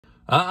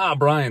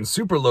Bryan,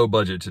 super low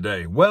budget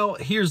today. Well,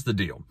 here's the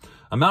deal.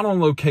 I'm out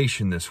on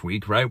location this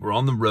week, right? We're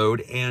on the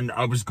road, and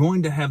I was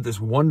going to have this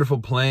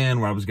wonderful plan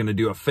where I was going to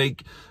do a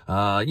fake,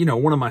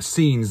 one of my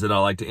scenes that I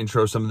like to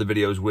intro some of the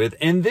videos with.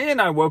 And then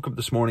I woke up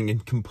this morning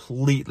and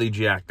completely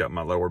jacked up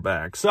my lower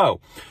back. So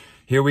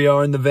here we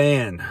are in the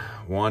van,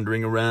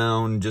 wandering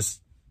around,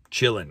 just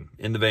chilling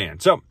in the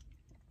van. So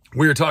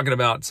we're talking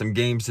about some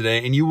games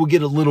today, and you will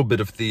get a little bit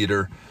of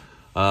theater,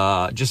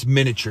 just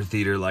miniature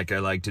theater like I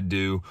like to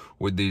do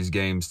with these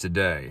games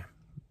today.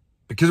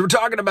 Because we're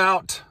talking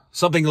about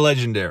something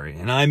legendary,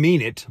 and I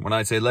mean it. When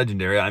I say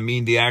legendary, I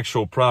mean the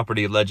actual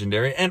property of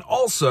legendary, and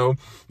also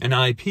an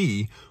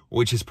IP,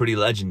 which is pretty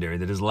legendary,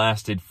 that has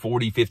lasted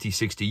 40, 50,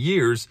 60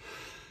 years.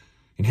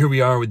 And here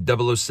we are with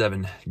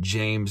 007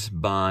 James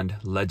Bond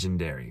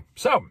Legendary.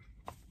 So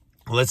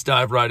let's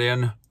dive right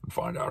in and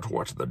find out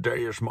what the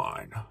day is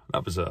mine.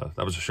 That was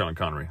a Sean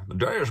Connery. The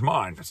day is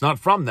mine. It's not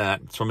from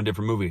that. It's from a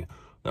different movie.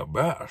 The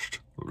best.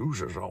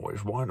 Losers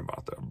always whine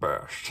about their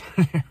best.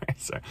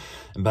 So,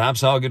 and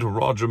perhaps I'll get to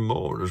Roger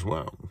Moore as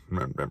well.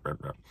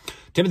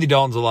 Timothy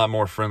Dalton's a lot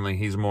more friendly.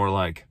 He's more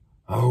like,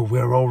 oh,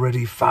 we're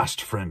already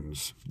fast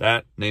friends.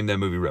 Name that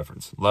movie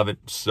reference. Love it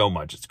so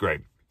much. It's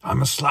great.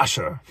 I'm a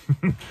slasher.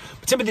 But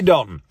Timothy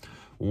Dalton,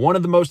 one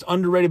of the most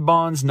underrated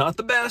Bonds. Not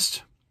the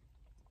best,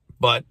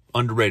 but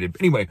underrated.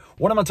 Anyway,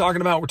 what am I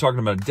talking about? We're talking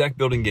about a deck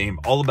building game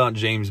all about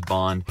James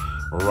Bond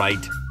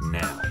right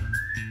now.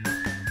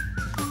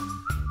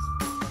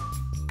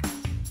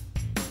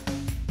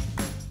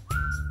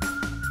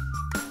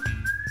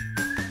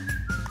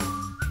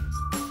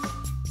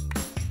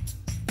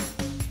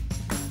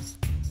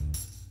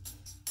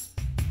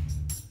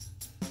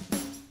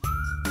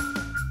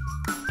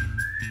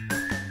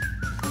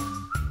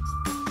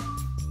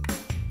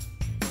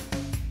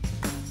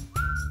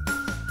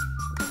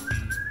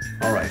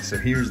 All right, so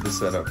here's the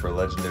setup for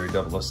Legendary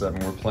 007.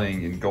 We're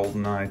playing in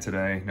GoldenEye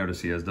today. Notice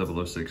he has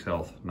 006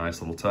 health.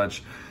 Nice little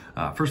touch.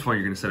 First of all,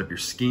 you're going to set up your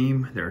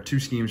scheme. There are two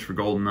schemes for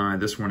GoldenEye.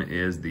 This one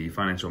is the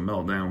Financial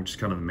Meltdown, which is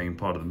kind of the main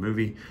part of the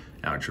movie.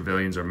 Alex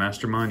Trevelyan's our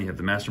mastermind. You have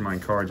the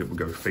mastermind cards that will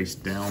go face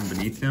down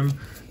beneath him,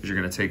 because you're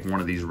going to take one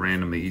of these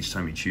randomly each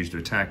time you choose to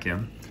attack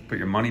him. Put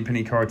your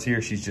Moneypenny cards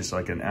here. She's just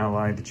like an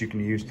ally that you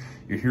can use.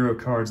 Your hero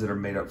cards that are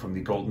made up from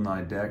the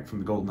GoldenEye deck, from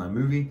the GoldenEye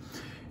movie.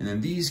 And then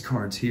these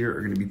cards here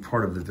are going to be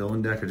part of the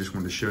villain deck. I just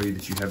wanted to show you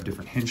that you have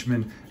different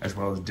henchmen as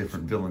well as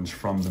different villains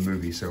from the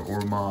movie. So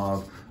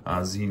Ormov,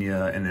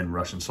 Xenia, and then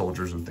Russian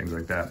soldiers and things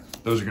like that.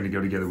 Those are going to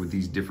go together with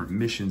these different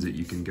missions that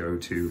you can go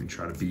to and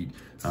try to beat.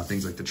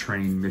 Things like the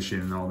train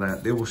mission and all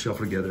that. They will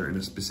shuffle together in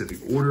a specific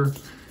order,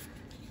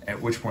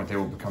 at which point they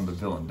will become the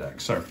villain deck.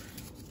 So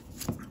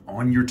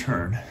on your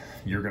turn,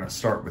 you're going to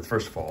start with,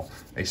 first of all,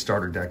 a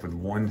starter deck with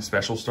one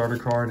special starter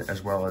card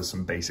as well as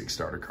some basic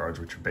starter cards,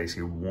 which are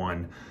basically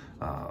one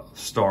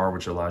star,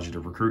 which allows you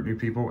to recruit new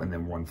people, and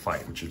then one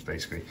fight, which is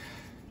basically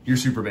your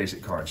super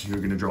basic cards. You're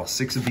going to draw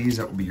 6 of these.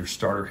 That will be your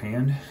starter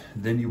hand.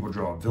 Then you will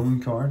draw a villain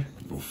card.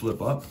 It will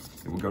flip up.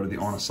 It will go to the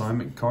on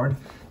assignment card.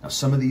 Now,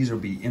 some of these will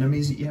be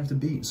enemies that you have to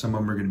beat. Some of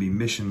them are going to be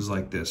missions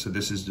like this. So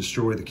this is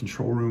Destroy the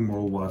Control Room,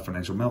 Worldwide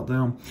Financial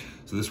Meltdown.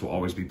 So this will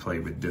always be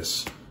played with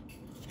this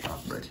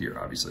right here,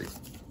 obviously.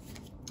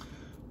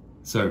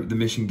 So the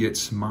mission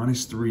gets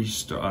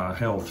 -3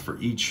 health for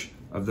each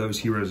of those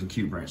heroes in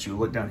Q branch. You'll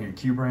look down here in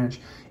Q branch.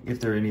 If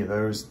there are any of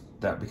those,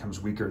 that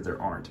becomes weaker.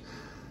 There aren't.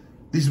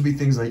 These will be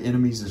things like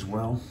enemies as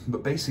well.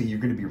 But basically, you're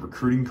going to be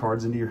recruiting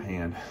cards into your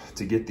hand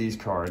to get these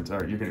cards,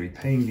 or you're going to be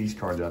paying these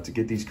cards out to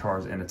get these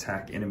cards and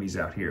attack enemies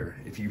out here.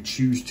 If you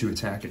choose to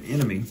attack an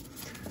enemy,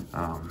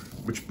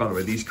 which, by the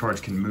way, these cards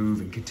can move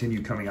and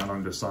continue coming out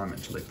onto assignment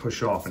until they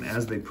push off. And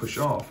as they push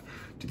off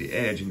to the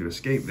edge and to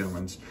escape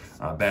villains,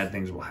 bad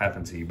things will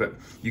happen to you. But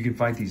you can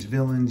fight these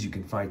villains, you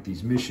can fight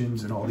these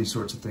missions and all these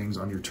sorts of things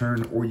on your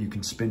turn, or you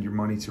can spend your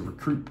money to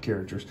recruit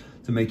characters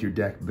to make your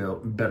deck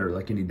build better,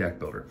 like any deck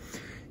builder.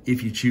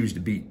 If you choose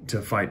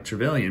to fight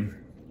Trevelyan,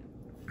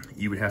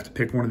 you would have to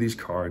pick one of these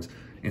cards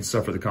and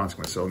suffer the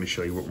consequence. So let me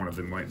show you what one of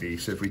them might be.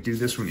 So if we do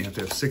this one, you have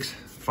to have 6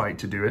 fight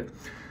to do it.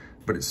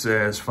 But it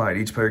says fight.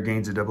 Each player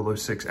gains a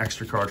 006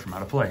 extra card from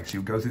out of play. So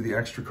you go through the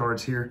extra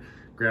cards here,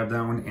 grab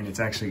that one, and it's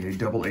actually a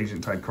double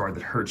agent type card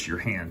that hurts your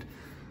hand.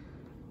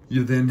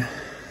 You then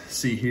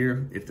see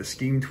here, if the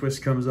scheme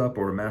twist comes up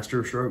or a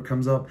master stroke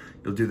comes up,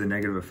 you'll do the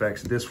negative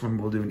effects. This one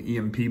will do an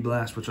EMP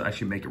blast, which will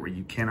actually make it where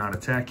you cannot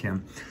attack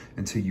him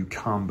until you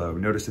combo.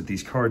 Notice that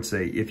these cards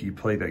say, if you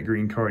play that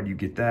green card, you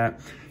get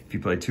that. If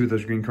you play 2 of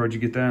those green cards, you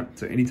get that.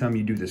 So anytime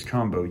you do this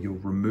combo, you'll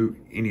remove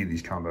any of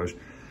these combos.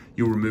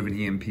 You'll remove an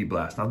EMP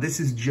blast. Now, this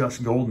is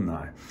just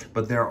GoldenEye,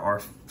 but there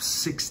are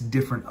 6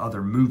 different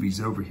other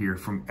movies over here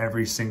from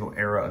every single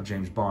era of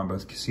James Bond,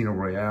 both Casino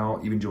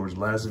Royale, even George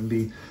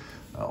Lazenby.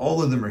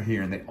 All of them are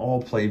here, and they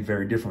all play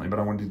very differently, but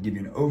I wanted to give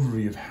you an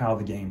overview of how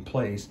the game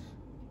plays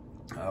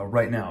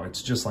right now.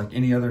 It's just like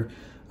any other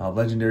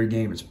Legendary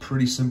game. It's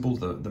pretty simple.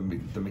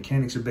 The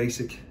mechanics are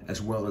basic,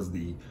 as well as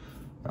the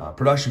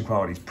production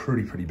quality is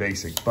pretty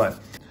basic. But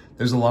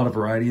There's a lot of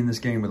variety in this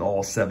game with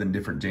all 7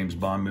 different James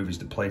Bond movies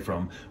to play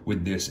from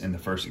with this in the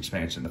first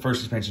expansion. The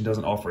first expansion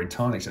doesn't offer a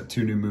ton except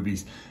 2 new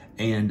movies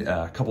and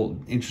a couple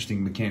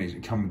interesting mechanics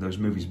that come with those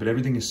movies, but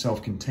everything is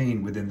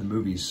self-contained within the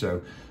movies,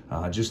 so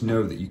just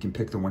know that you can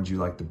pick the ones you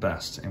like the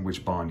best and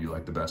which Bond you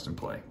like the best and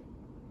play.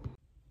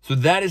 So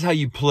that is how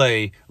you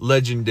play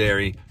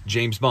Legendary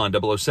James Bond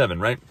 007,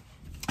 right?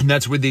 And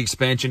that's with the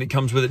expansion. It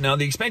comes with it. Now,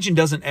 the expansion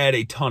doesn't add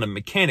a ton of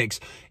mechanics.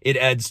 It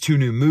adds 2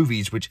 new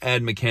movies, which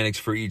add mechanics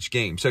for each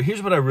game. So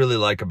here's what I really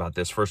like about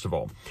this, first of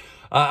all.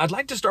 I'd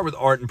like to start with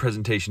art and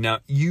presentation. Now,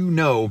 you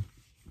know,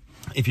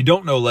 if you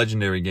don't know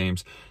Legendary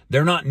games,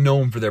 they're not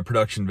known for their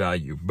production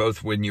value,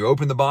 both when you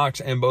open the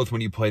box and both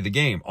when you play the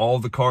game. All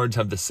the cards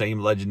have the same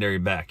Legendary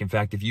back. In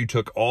fact, if you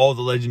took all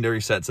the Legendary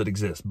sets that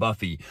exist,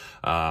 Buffy,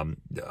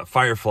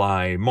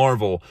 Firefly,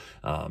 Marvel,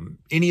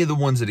 any of the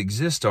ones that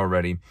exist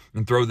already,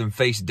 and throw them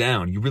face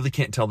down, you really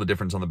can't tell the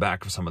difference on the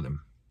back of some of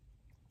them.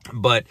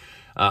 But,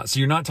 so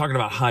you're not talking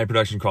about high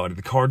production quality.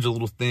 The cards are a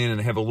little thin and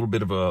they have a little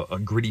bit of a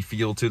gritty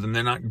feel to them.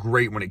 They're not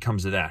great when it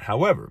comes to that.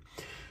 However,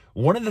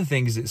 one of the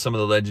things that some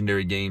of the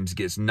Legendary games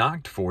gets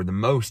knocked for the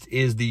most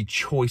is the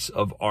choice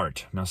of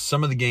art. Now,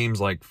 some of the games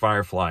like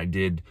Firefly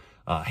did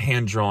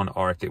hand-drawn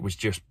art that was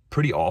just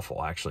pretty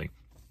awful, actually.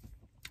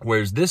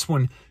 Whereas this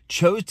one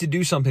chose to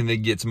do something that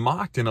gets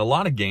mocked in a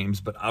lot of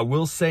games, but I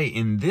will say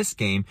in this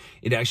game,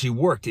 it actually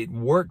worked. It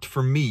worked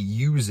for me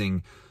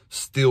using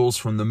stills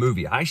from the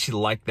movie. I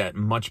actually like that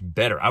much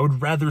better. I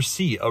would rather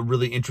see a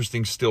really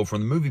interesting still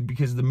from the movie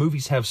because the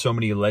movies have so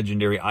many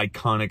Legendary,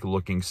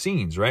 iconic-looking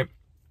scenes, right?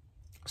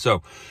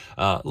 So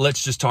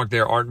let's just talk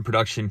there, art and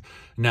production.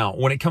 Now,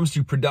 when it comes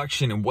to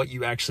production and what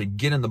you actually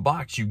get in the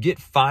box, you get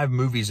 5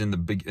 movies in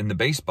the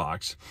base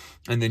box,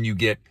 and then you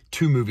get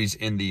 2 movies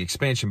in the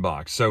expansion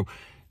box. So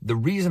the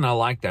reason I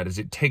like that is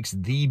it takes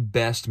the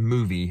best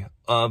movie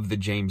of the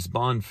James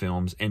Bond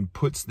films and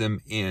puts them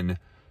in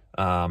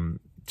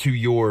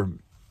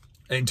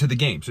into the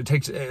game. So it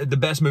takes the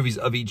best movies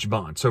of each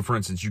Bond. So for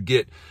instance, you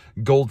get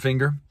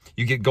Goldfinger,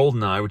 you get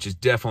GoldenEye, which is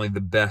definitely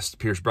the best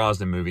Pierce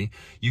Brosnan movie.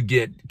 You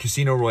get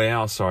Casino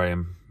Royale. Sorry,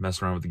 I'm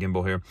messing around with the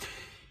gimbal here.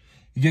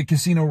 You get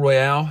Casino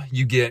Royale.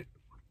 You get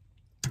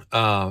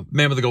Man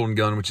with the Golden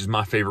Gun, which is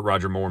my favorite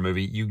Roger Moore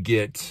movie. You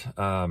get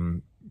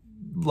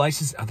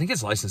License, I think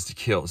it's License to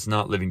Kill. It's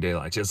not Living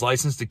Daylights. It's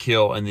License to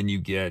Kill, and then you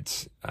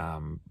get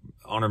On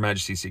Her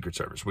Majesty's Secret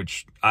Service,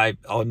 which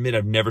I'll admit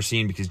I've never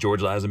seen because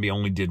George Lazenby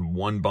only did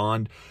 1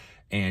 Bond,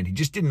 and he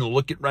just didn't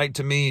look it right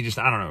to me. Just,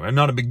 I don't know. I'm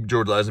not a big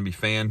George Lazenby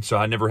fan, so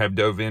I never have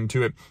dove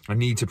into it. I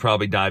need to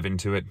probably dive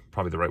into it,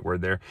 probably the right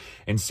word there,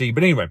 and see.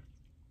 But anyway,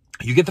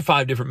 you get the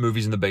 5 different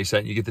movies in the base set,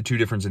 and you get the 2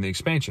 different in the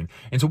expansion.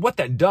 And so what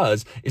that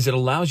does is it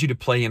allows you to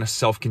play in a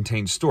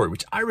self-contained story,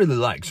 which I really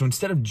like. So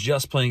instead of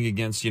just playing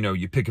against, you know,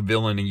 you pick a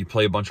villain and you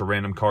play a bunch of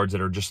random cards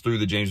that are just through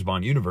the James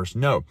Bond universe,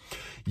 no.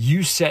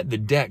 You set the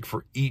deck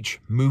for each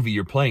movie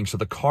you're playing. So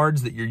the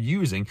cards that you're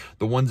using,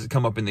 the ones that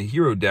come up in the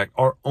hero deck,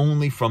 are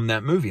only from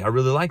that movie. I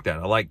really like that.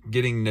 I like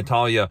getting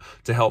Natalia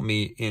to help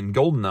me in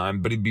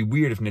GoldenEye, but it'd be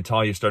weird if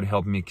Natalia started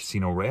helping me in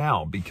Casino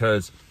Royale,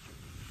 because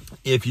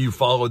if you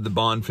followed the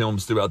Bond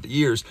films throughout the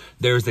years,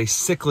 there's a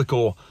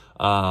cyclical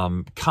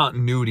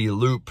continuity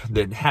loop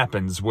that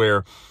happens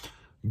where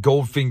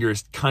Goldfinger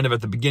is kind of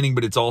at the beginning,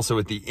 but it's also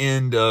at the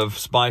end of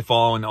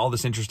Spyfall and all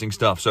this interesting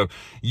stuff. So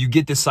you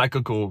get this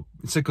cyclical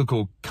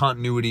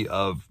continuity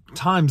of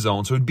time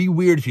zone. So it'd be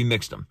weird if you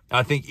mixed them.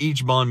 I think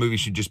each Bond movie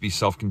should just be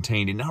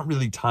self-contained and not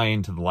really tie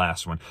into the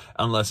last one,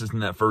 unless it's in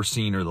that first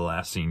scene or the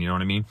last scene. You know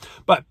what I mean?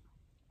 But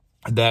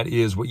that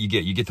is what you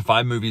get. You get the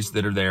 5 movies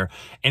that are there,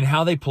 and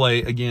how they play,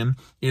 again,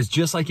 is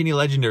just like any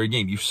Legendary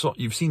game.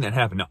 You've seen that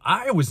happen. Now,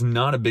 I was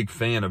not a big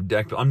fan of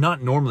deck. I'm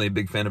not normally a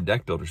big fan of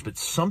deck builders, but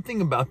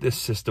something about this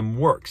system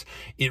works.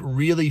 It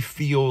really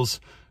feels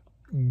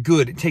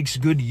good. It takes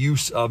good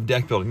use of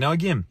deck building. Now,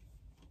 again,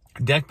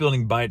 deck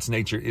building by its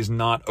nature is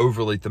not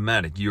overly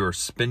thematic. You're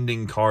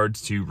spending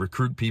cards to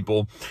recruit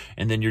people,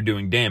 and then you're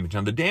doing damage.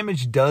 Now, the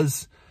damage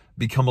does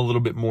become a little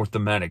bit more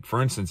thematic.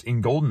 For instance,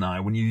 in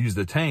GoldenEye, when you use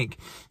the tank,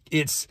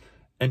 it's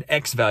an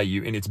X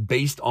value, and it's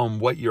based on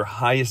what your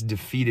highest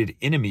defeated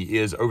enemy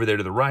is over there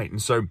to the right.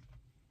 And so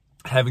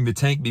having the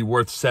tank be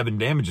worth 7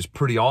 damage is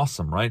pretty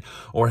awesome, right?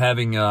 Or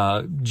having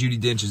Judi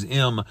Dench's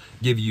M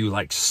give you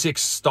like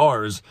 6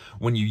 stars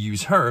when you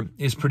use her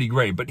is pretty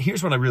great. But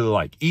here's what I really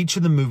like. Each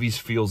of the movies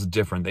feels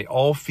different. They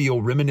all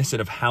feel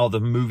reminiscent of how the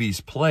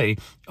movies play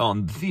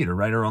on the theater,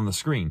 right, or on the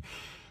screen.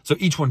 So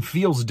each one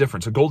feels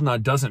different. So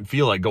GoldenEye doesn't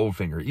feel like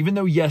Goldfinger, even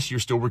though, yes, you're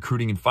still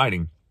recruiting and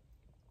fighting.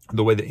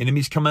 The way the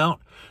enemies come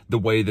out, the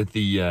way that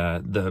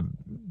the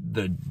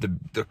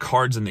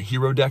cards in the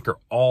hero deck are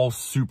all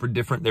super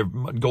different.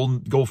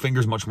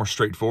 Goldfinger's much more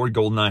straightforward.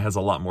 GoldenEye has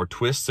a lot more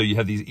twists. So you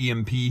have these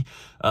EMP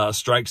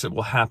strikes that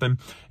will happen,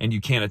 and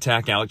you can't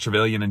attack Alex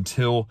Trevelyan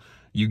until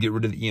you get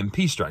rid of the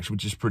EMP strikes,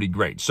 which is pretty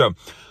great. So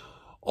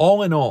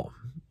all in all,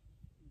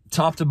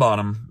 top to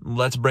bottom,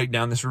 let's break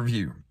down this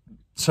review.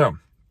 So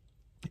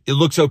it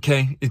looks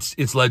okay.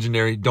 It's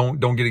Legendary. Don't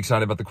get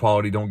excited about the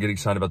quality. Don't get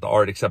excited about the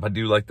art, except I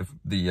do like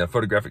the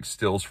photographic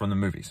stills from the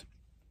movies.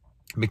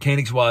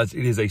 Mechanics-wise,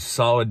 it is a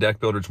solid deck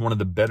builder. It's one of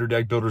the better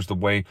deck builders. The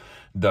way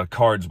the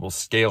cards will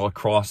scale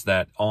across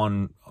that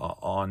on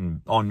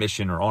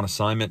mission or on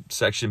assignment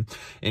section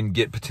and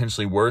get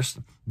potentially worse.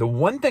 The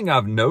one thing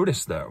I've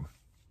noticed, though,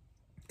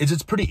 is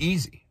it's pretty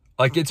easy.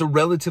 Like, it's a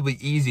relatively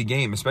easy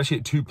game, especially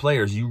at 2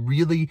 players. You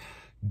really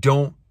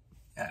don't...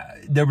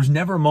 there was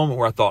never a moment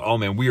where I thought, oh,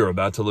 man, we are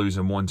about to lose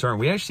in one turn.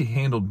 We actually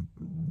handled...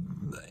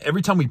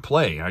 every time we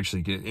play,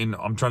 actually,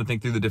 I'm trying to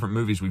think through the different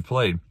movies we've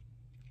played,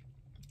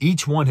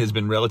 each one has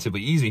been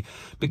relatively easy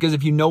because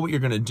if you know what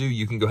you're going to do,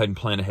 you can go ahead and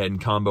plan ahead and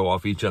combo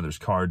off each other's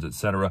cards,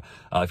 etc.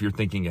 If you're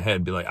thinking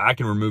ahead, be like, I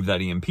can remove that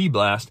EMP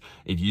blast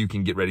if you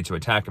can get ready to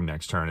attack him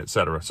next turn,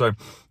 etc. So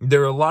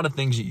there are a lot of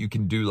things that you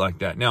can do like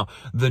that. Now,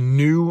 the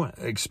new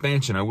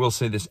expansion, I will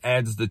say this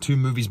adds the 2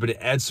 movies, but it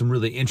adds some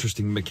really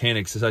interesting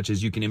mechanics, such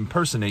as you can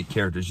impersonate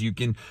characters. You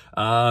can,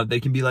 they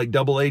can be like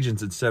double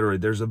agents, etc.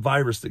 There's a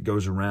virus that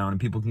goes around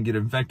and people can get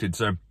infected.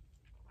 So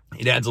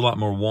it adds a lot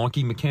more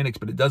wonky mechanics,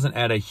 but it doesn't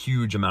add a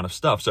huge amount of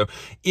stuff. So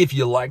if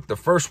you like the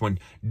first one,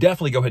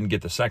 definitely go ahead and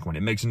get the second one.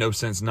 It makes no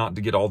sense not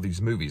to get all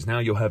these movies. Now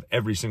you'll have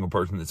every single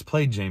person that's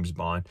played James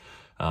Bond.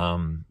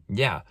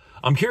 Yeah,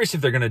 I'm curious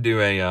if they're going to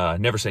do a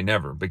Never Say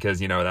Never,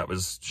 because, you know, that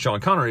was Sean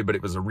Connery, but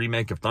it was a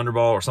remake of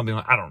Thunderball or something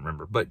like, I don't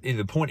remember. But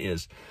the point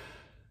is,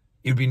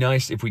 it would be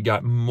nice if we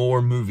got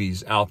more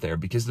movies out there,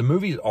 because the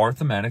movies are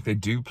thematic. They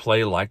do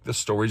play like the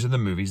stories of the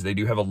movies. They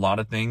do have a lot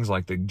of things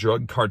like the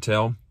drug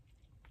cartel,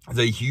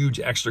 the huge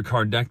extra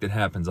card deck that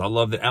happens. I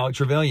love that Alex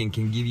Trevelyan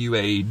can give you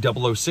a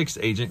 006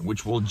 agent,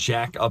 which will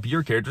jack up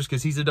your characters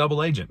because he's a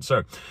double agent.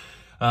 So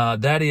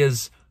that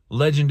is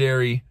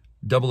Legendary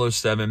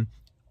 007.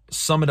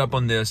 Sum it up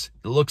on this.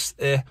 It looks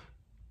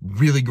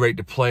really great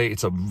to play.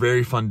 It's a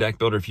very fun deck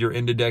builder. If you're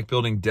into deck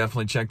building,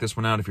 definitely check this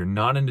one out. If you're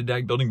not into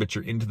deck building, but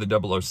you're into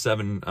the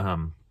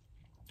 007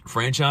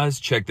 franchise,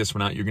 check this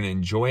one out. You're going to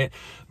enjoy it.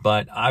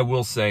 But I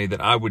will say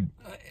that I would,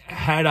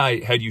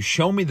 had you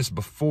shown me this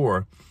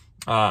before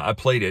I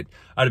played it,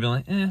 I'd have been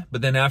like,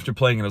 but then after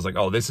playing it, I was like,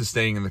 oh, this is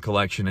staying in the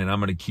collection, and I'm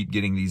going to keep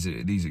getting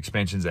these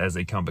expansions as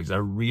they come, because I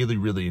really,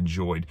 really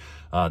enjoyed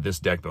this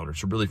deck builder.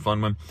 It's a really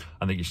fun one.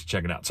 I think you should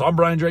check it out. So I'm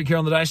Brian Drake here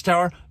on the Dice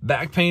Tower,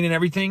 back pain and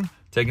everything,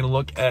 taking a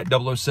look at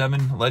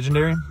 007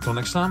 Legendary. Until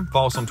next time,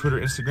 follow us on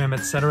Twitter, Instagram,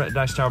 etc. at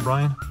Dice Tower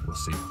Brian. We'll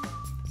see you.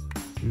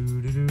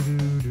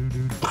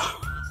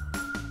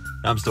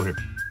 I'm still here.